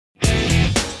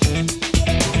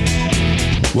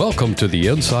Welcome to the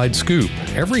Inside Scoop,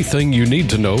 everything you need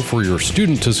to know for your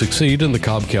student to succeed in the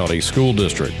Cobb County School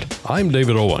District. I'm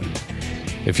David Owen.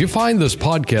 If you find this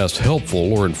podcast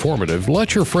helpful or informative,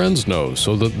 let your friends know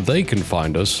so that they can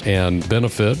find us and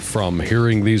benefit from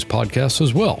hearing these podcasts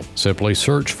as well. Simply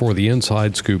search for the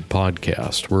Inside Scoop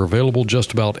podcast. We're available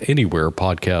just about anywhere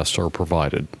podcasts are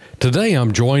provided. Today,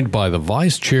 I'm joined by the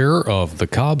Vice Chair of the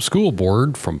Cobb School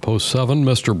Board from Post 7,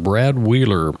 Mr. Brad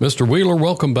Wheeler. Mr. Wheeler,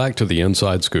 welcome back to the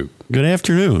Inside Scoop. Good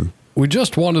afternoon. We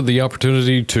just wanted the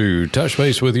opportunity to touch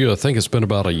base with you. I think it's been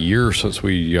about a year since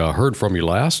we heard from you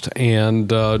last, and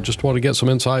just want to get some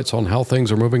insights on how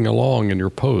things are moving along in your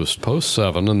Post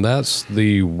 7, and that's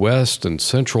the west and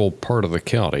central part of the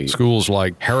county. Schools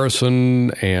like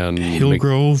Harrison and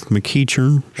Hillgrove,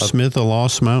 McEachern, Smith,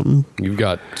 Lost Mountain. You've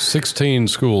got 16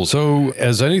 schools. So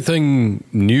has anything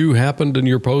new happened in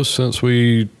your Post since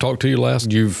we talked to you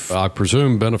last? You've, I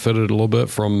presume, benefited a little bit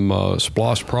from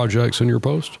SPLOST projects in your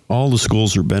Post? All the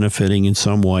schools are benefiting in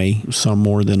some way, some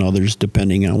more than others,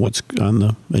 depending on what's on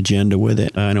the agenda with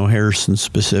it. I know Harrison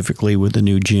specifically with the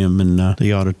new gym and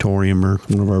the auditorium are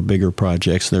one of our bigger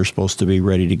projects. They're supposed to be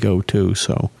ready to go too.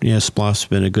 So, yeah, SPLOST's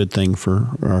been a good thing for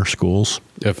our schools.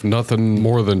 If nothing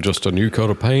more than just a new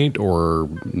coat of paint or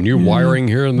new wiring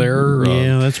here and there.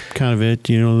 Yeah, that's kind of it.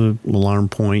 You know, the alarm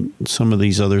point, some of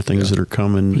these other things that are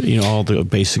coming, you know, all the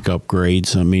basic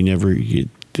upgrades. I mean,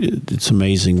 it's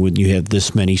amazing when you have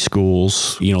this many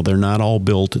schools. You know, they're not all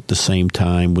built at the same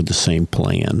time with the same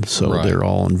plan. So They're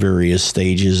all in various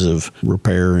stages of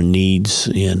repair and needs.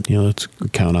 And, you know, let's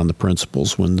count on the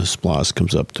principals when the SPLOST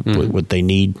comes up to put what they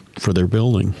need for their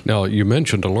building. Now, you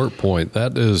mentioned Alert Point.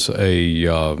 That is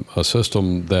a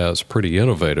system that's pretty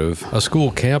innovative. A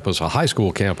school campus, a high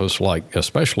school campus,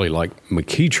 especially like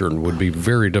McEachern, would be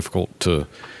very difficult to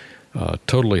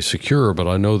totally secure, but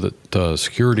I know that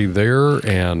security there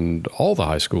and all the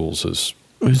high schools is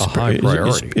a high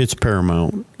priority. It's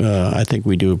paramount. I think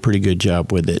we do a pretty good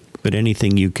job with it, but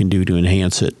anything you can do to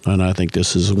enhance it, and I think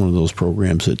this is one of those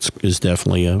programs that is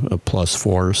definitely a plus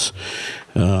for us.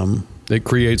 It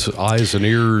creates eyes and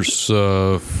ears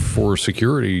for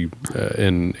security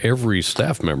in every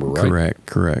staff member, right?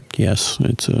 Correct. Yes,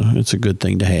 it's a good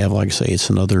thing to have. Like I say, it's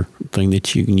another thing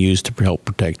that you can use to help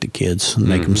protect the kids and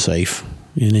make them safe.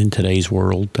 And in today's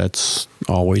world, that's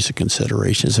always a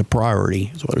consideration. It's a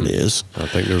priority, is what it is. I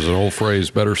think there's an old phrase,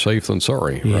 better safe than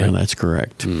sorry, yeah, right? That's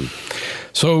correct.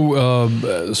 So,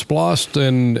 SPLOST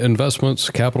and investments,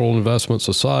 capital investments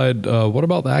aside, what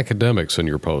about the academics in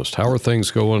your Post? How are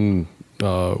things going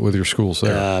with your schools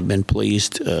there? I've been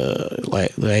pleased.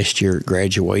 Last year at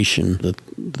graduation, the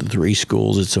three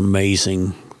schools, it's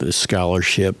amazing. The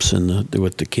scholarships and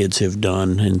what the kids have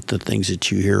done and the things that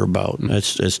you hear about.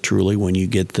 That's truly when you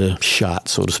get the shot,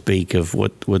 so to speak, of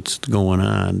what's going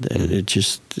on.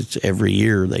 It's every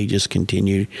year they just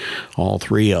continue, all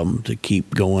three of them, to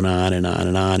keep going on and on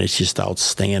and on. It's just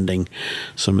outstanding,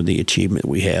 some of the achievement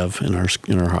we have in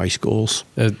our high schools.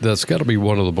 That's got to be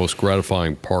one of the most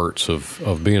gratifying parts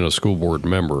of being a school board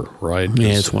member, right? Yeah,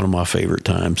 it's one of my favorite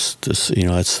times. That's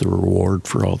the reward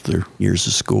for all their years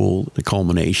of school, the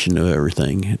culmination of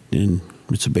everything, and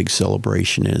it's a big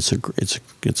celebration, and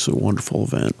it's a wonderful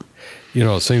event. You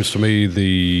know, it seems to me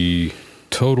the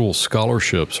total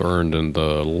scholarships earned in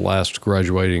the last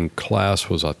graduating class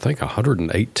was, I think,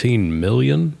 $118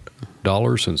 million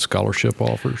in scholarship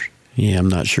offers. Yeah, I'm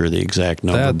not sure the exact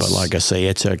number, but like I say,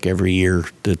 it's like every year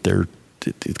that the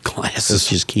classes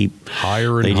just keep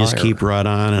higher and higher. They just keep right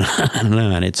on and on and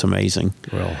on. It's amazing.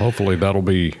 Well, hopefully that'll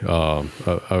be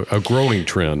a growing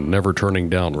trend, never turning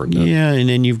downward. Yeah, and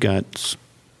then you've got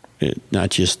not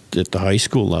just at the high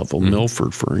school level.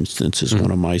 Milford, for instance, is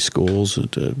one of my schools.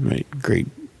 Great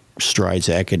strides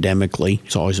academically.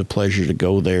 It's always a pleasure to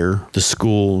go there. The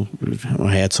school,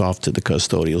 hats off to the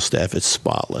custodial staff. It's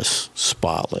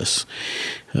spotless.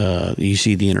 You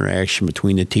see the interaction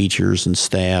between the teachers and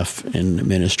staff and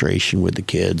administration with the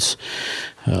kids.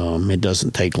 It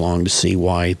doesn't take long to see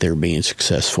why they're being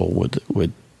successful with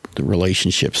the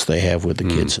relationships they have with the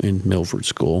kids in Milford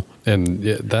School. And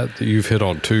that you've hit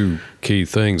on two key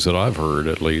things that I've heard,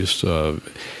 at least.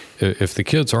 If the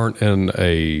kids aren't in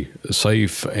a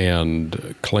safe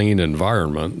and clean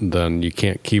environment, then you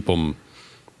can't keep them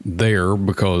there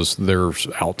because they're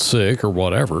out sick or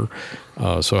whatever.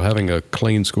 So having a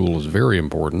clean school is very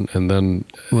important. And then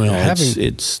I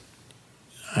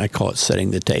call it setting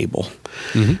the table.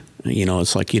 You know,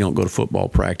 it's like you don't go to football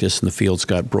practice and the field's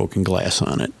got broken glass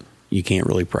on it. You can't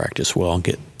really practice well and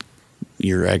get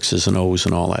your X's and O's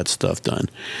and all that stuff done.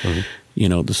 You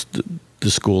know, the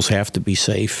schools have to be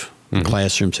safe. The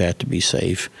classrooms have to be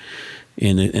safe.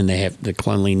 And they have the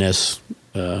cleanliness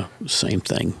same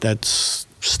thing. That's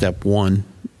step one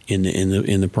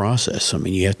in the process. I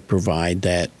mean, you have to provide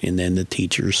that, and then the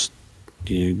teachers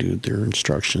do their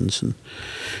instructions, and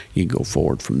you go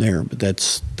forward from there. But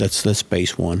that's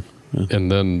base one.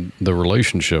 And then the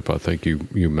relationship, I think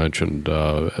you mentioned,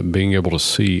 being able to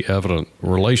see evident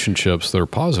relationships that are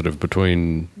positive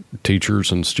between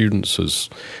teachers and students is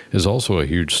also a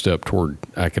huge step toward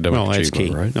academic achievement, that's key.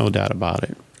 right? No doubt about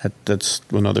it. That's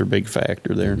another big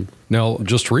factor there. Mm-hmm. Now,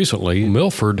 just recently,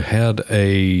 Milford had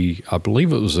I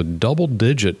believe it was a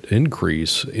double-digit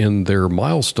increase in their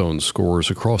milestone scores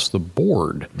across the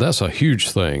board. That's a huge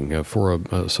thing for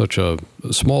such a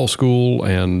small school.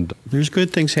 And there's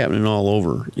good things happening all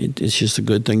over. It's just a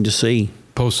good thing to see.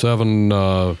 Post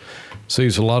 7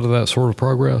 sees a lot of that sort of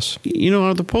progress.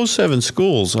 The Post 7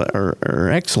 schools are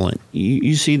excellent.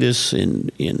 You see this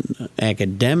in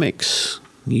academics.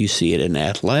 You see it in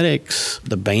athletics,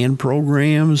 the band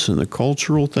programs and the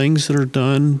cultural things that are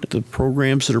done, the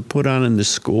programs that are put on in the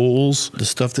schools, the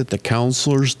stuff that the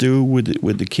counselors do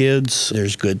with the kids.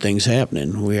 There's good things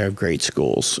happening. We have great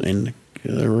schools, and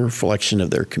they're a reflection of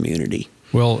their community.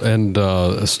 Well, and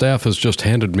staff has just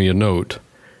handed me a note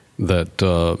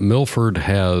that Milford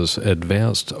has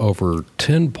advanced over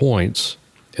 10 points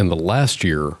in the last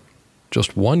year,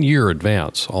 just 1 year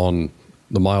advance on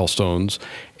the milestones,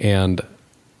 and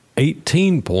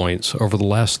 18 points over the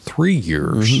last 3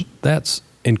 years. Mm-hmm. That's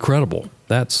incredible.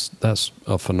 That's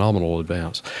a phenomenal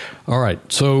advance. All right,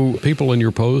 so people in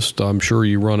your post, I'm sure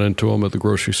you run into them at the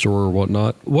grocery store or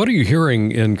whatnot. What are you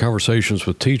hearing in conversations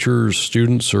with teachers,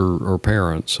 students, or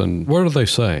parents, and what are they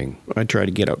saying? I try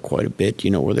to get out quite a bit,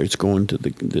 whether it's going to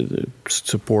the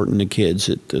supporting the kids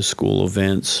at the school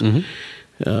events, mm-hmm.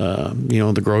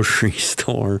 The grocery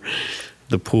store,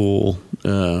 the pool,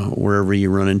 wherever you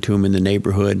run into them in the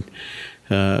neighborhood,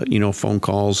 phone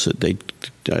calls that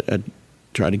I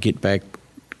try to get back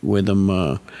with them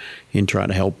and try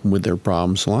to help them with their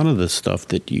problems. A lot of the stuff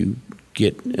that you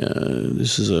get,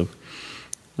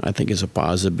 I think is a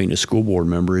positive being a school board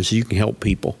member, is you can help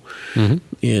people. Mm-hmm.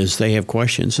 Is they have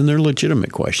questions, and they're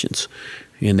legitimate questions,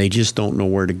 and they just don't know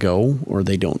where to go, or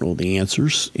they don't know the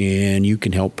answers, and you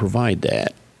can help provide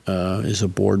that. As a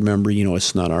board member,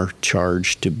 it's not our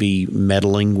charge to be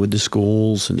meddling with the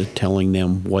schools and to telling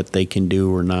them what they can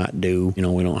do or not do. We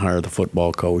don't hire the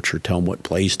football coach or tell them what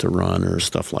plays to run or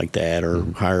stuff like that, or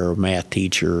hire a math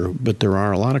teacher. But there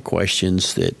are a lot of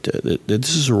questions that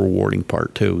this is a rewarding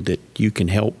part too, that you can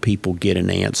help people get an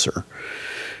answer.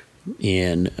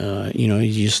 And,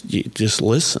 you just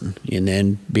listen, and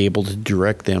then be able to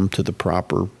direct them to the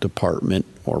proper department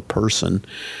or person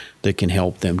that can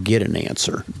help them get an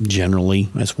answer. Generally,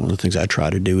 that's one of the things I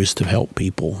try to do, is to help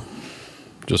people.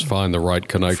 Just find the right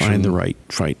connection. Find the right,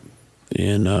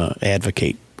 and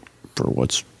advocate for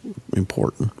what's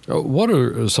important. What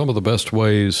are some of the best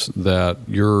ways that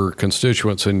your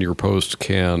constituents in your post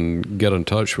can get in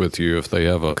touch with you if they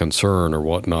have a concern or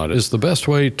whatnot? Is the best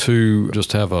way to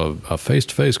just have a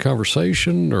face-to-face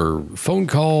conversation or phone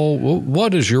call?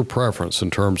 What is your preference in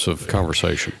terms of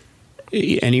conversation?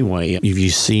 Anyway, if you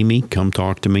see me, come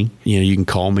talk to me. You can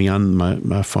call me on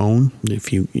my phone.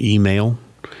 If you email,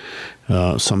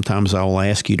 sometimes I'll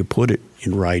ask you to put it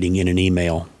in writing in an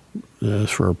email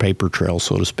for a paper trail,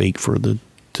 so to speak, when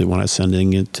I'm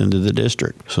sending it into the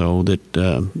district, so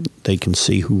that they can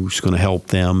see who's going to help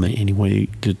them anyway,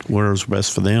 whatever's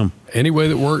best for them. Any way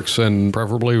that works, and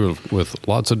preferably with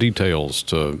lots of details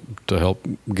to help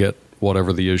get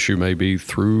whatever the issue may be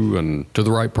through and to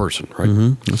the right person, right?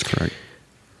 Mm-hmm. That's correct.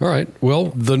 All right. Well,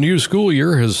 the new school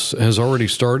year has already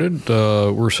started.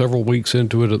 We're several weeks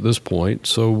into it at this point.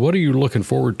 So what are you looking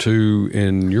forward to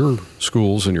in your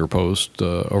schools and your post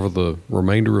over the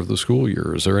remainder of the school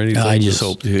year? Is there anything? I just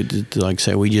hope, like I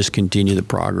say, we just continue the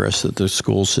progress that the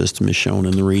school system has shown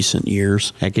in the recent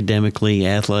years, academically,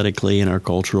 athletically, in our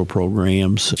cultural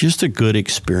programs. Just a good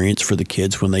experience for the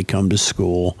kids when they come to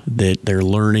school, that they're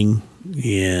learning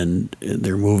and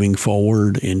they're moving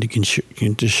forward, and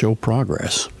to show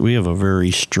progress. We have a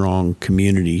very strong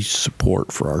community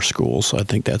support for our schools. So I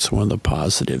think that's one of the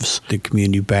positives. The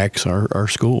community backs our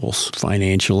schools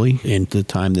financially, and the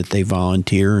time that they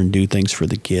volunteer and do things for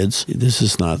the kids. This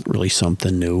is not really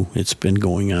something new. It's been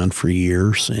going on for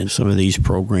years, and some of these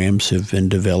programs have been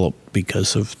developed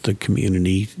because of the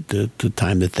community, the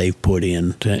time that they've put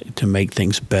in to make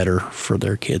things better for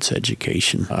their kids'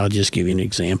 education. I'll just give you an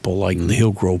example, like the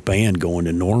Hillgrove Band going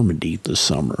to Normandy this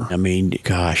summer. I mean,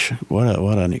 gosh,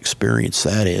 what an experience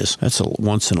that is. That's a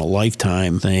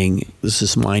once-in-a-lifetime thing. This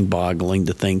is mind-boggling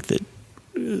to think that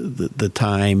the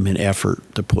time and effort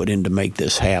to put in to make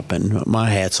this happen. My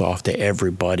hat's off to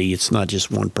everybody. It's not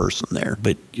just one person there.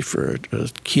 But for a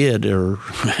kid or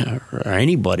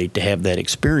anybody to have that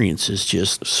experience is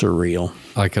just surreal.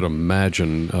 I could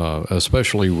imagine,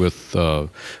 especially with a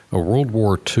World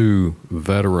War II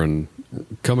veteran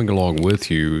coming along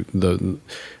with you,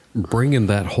 bringing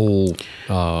that whole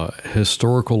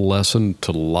historical lesson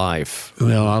to life.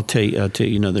 Well, I'll tell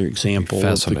you another example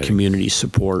of the community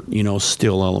support.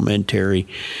 Still Elementary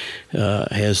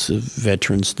has the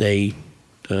Veterans Day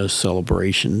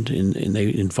celebration, and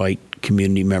they invite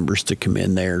community members to come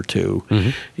in there too.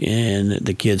 And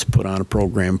the kids put on a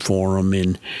program for them,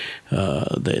 and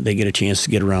they get a chance to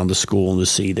get around the school and to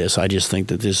see this. I just think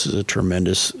that this is a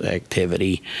tremendous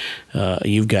activity.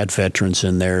 You've got veterans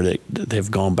in there that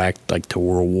they've gone back like to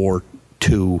World War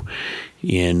II,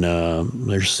 and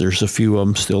there's a few of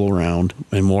them still around,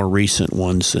 and more recent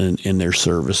ones in their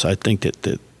service. I think that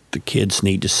the kids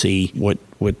need to see what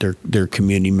their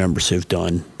community members have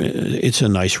done. It's a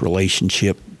nice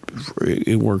relationship.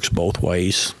 It works both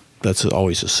ways. That's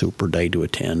always a super day to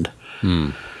attend.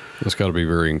 It's got to be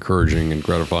very encouraging and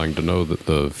gratifying to know that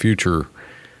the future,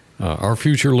 our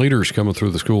future leaders coming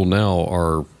through the school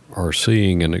now are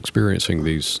seeing and experiencing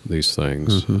these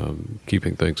things,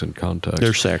 keeping things in context.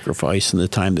 Their sacrifice and the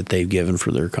time that they've given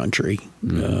for their country.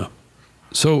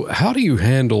 So how do you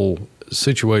handle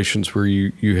situations where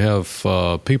you have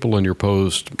people in your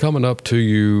post coming up to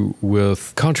you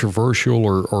with controversial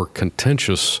or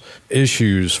contentious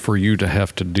issues for you to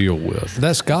have to deal with?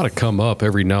 That's got to come up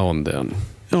every now and then.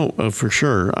 Oh, for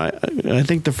sure. I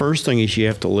think the first thing is you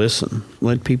have to listen.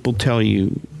 Let people tell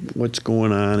you what's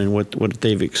going on and what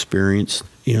they've experienced.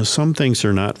 Some things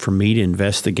are not for me to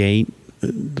investigate.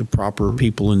 The proper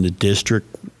people in the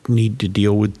district need to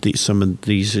deal with some of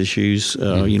these issues.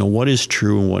 What is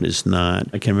true and what is not.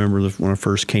 I can remember when I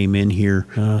first came in here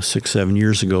 6-7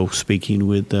 years ago, speaking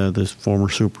with the former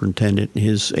superintendent,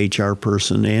 his HR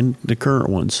person, and the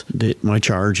current ones, that my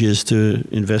charge is to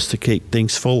investigate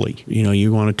things fully.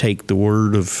 You want to take the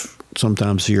word of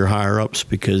sometimes your higher ups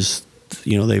because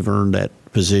they've earned that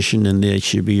position and they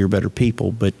should be your better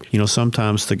people. But,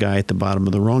 sometimes the guy at the bottom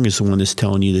of the rung is the one that's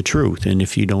telling you the truth. And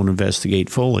if you don't investigate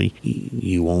fully,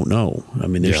 you won't know. I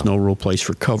mean, there's no real place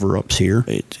for cover-ups here.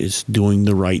 It's doing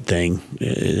the right thing.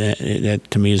 That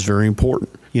to me is very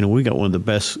important. We got one of the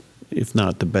best, if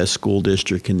not the best school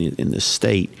district in the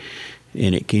state,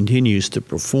 and it continues to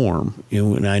perform.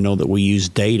 And I know that we use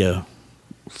data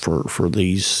for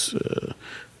these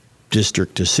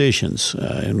district decisions,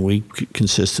 and we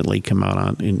consistently come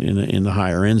out in the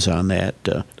higher ends on that.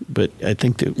 But I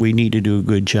think that we need to do a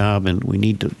good job, and we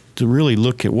need to really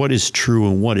look at what is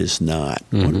true and what is not.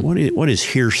 What is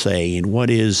hearsay and what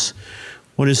is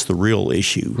the real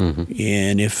issue.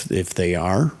 And if they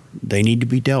are, they need to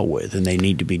be dealt with, and they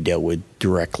need to be dealt with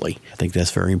directly. I think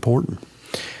that's very important.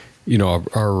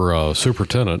 Our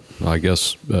superintendent, I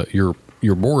guess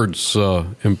your board's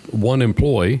one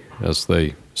employee, as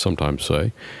they sometimes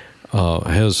say,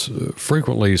 has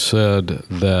frequently said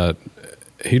that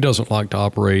he doesn't like to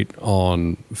operate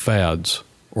on fads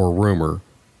or rumor.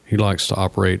 He likes to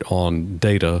operate on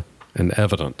data and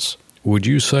evidence. Would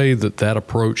you say that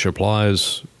approach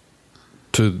applies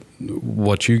to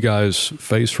what you guys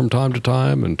face from time to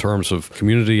time in terms of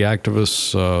community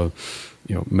activists,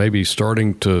 maybe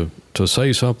starting to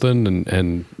say something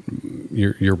and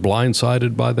you're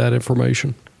blindsided by that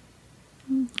information?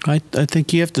 I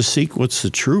think you have to seek what's the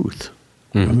truth.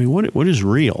 I mean, what is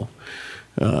real?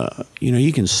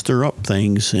 You can stir up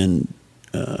things and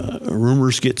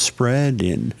rumors get spread.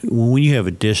 And when you have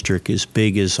a district as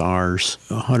big as ours,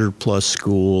 100+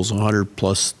 schools,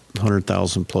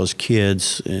 100,000+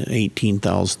 kids,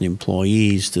 18,000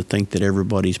 employees, to think that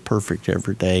everybody's perfect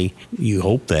every day, you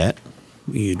hope that.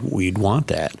 We'd want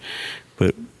that.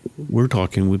 But we're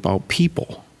talking about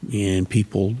people, and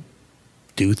people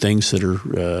do things that are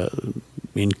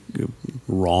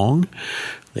wrong.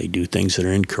 They do things that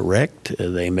are incorrect.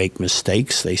 They make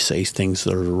mistakes. They say things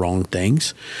that are the wrong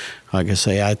things. Like I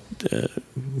say,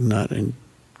 not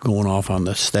going off on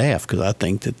the staff, because I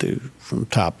think that from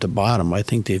top to bottom, I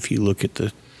think that if you look at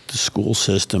the school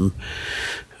system,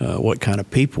 what kind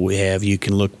of people we have, you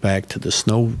can look back to the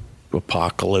snow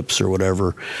apocalypse or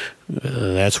whatever.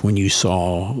 That's when you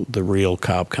saw the real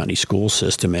Cobb County school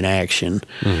system in action.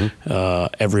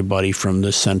 Everybody from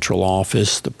the central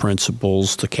office, the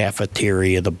principals, the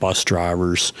cafeteria, the bus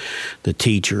drivers, the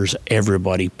teachers,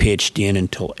 everybody pitched in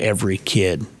until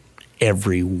everyone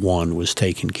was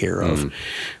taken care of.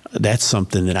 That's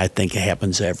something that I think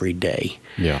happens every day.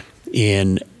 Yeah.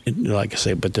 And like I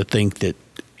say, but to think that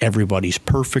everybody's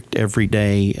perfect every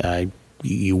day.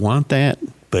 You want that,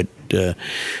 but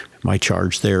my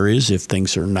charge there is if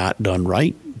things are not done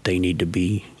right, they need to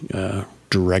be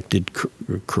directed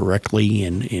correctly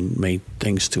and make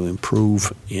things to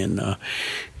improve. And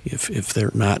if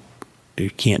they're not, they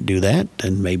can't do that,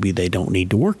 then maybe they don't need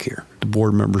to work here. The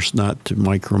board members not to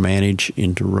micromanage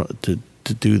and to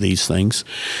do these things.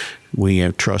 We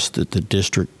have trust that the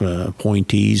district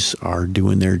appointees are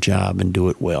doing their job and do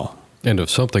it well. And if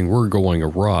something were going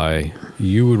awry,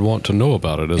 you would want to know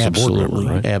about it as a board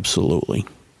member, right? Absolutely.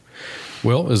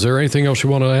 Well, is there anything else you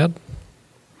want to add?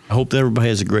 I hope that everybody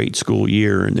has a great school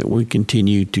year and that we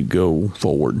continue to go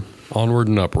forward. Onward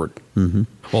and upward. Mm-hmm.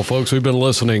 Well, folks, we've been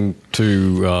listening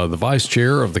to the Vice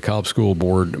Chair of the Cobb School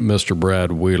Board, Mr.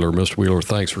 Brad Wheeler. Mr. Wheeler,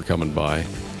 thanks for coming by.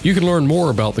 You can learn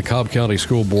more about the Cobb County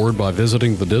School Board by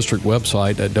visiting the district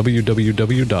website at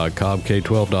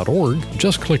www.cobbk12.org.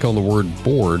 Just click on the word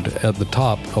board at the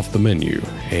top of the menu.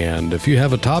 And if you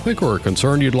have a topic or a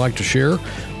concern you'd like to share,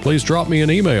 please drop me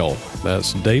an email.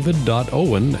 That's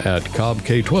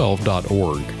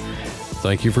david.owen@cobbk12.org.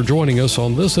 Thank you for joining us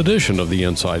on this edition of The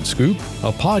Inside Scoop,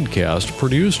 a podcast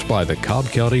produced by the Cobb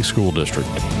County School District.